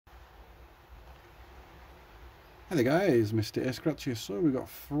Hi there guys, Mr.a Scratch. So we got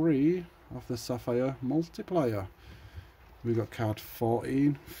 3 of the Sapphire multiplier. We got card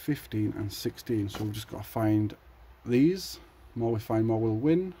 14, 15 and 16. So we've just got to find these. The more we find, more we'll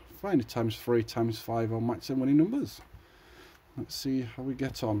win. Find it times 3, times 5 or maximum winning numbers. Let's see how we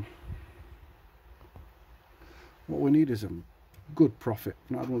get on. What we need is a good profit.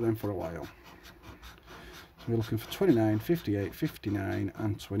 Not had one of them for a while. So we're looking for 29, 58, 59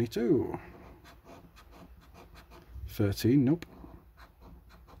 and 22. 13, nope.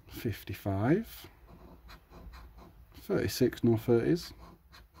 55. 36, no 30s.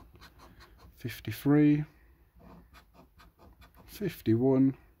 53.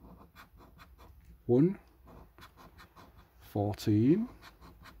 51. 1. 14.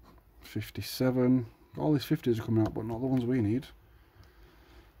 57. All these 50s are coming out, but not the ones we need.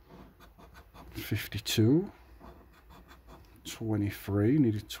 52. 23,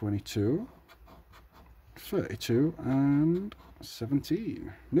 needed 22. 32 and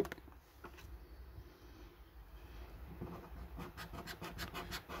 17. Nope.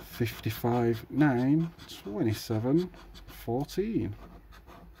 55, 9, 27, 14.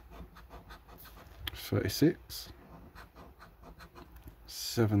 36,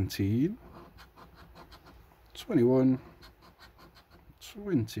 17, 21,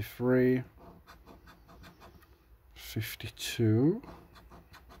 23, 52,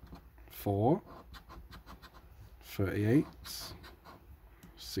 4, 38,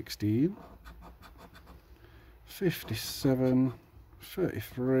 16, 57,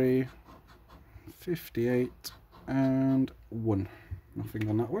 33, 58 and 1. Nothing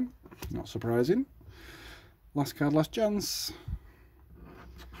on that one, not surprising. Last card, last chance.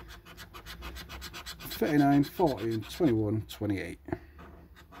 39, 14, 21, 28.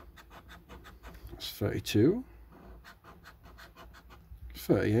 That's 32.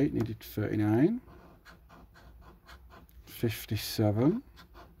 38, needed 39. 57,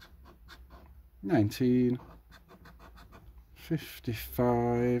 19,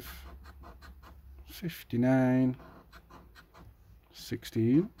 55, 59,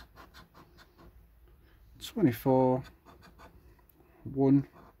 16, 24, 1,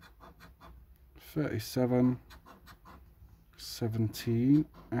 37, 17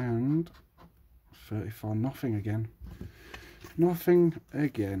 and 34. Nothing again. Nothing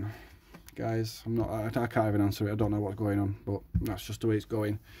again. Guys, I can't even answer it. I don't know what's going on, but that's just the way it's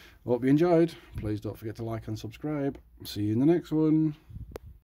going. Hope you enjoyed. Please don't forget to like and subscribe. See you in the next one.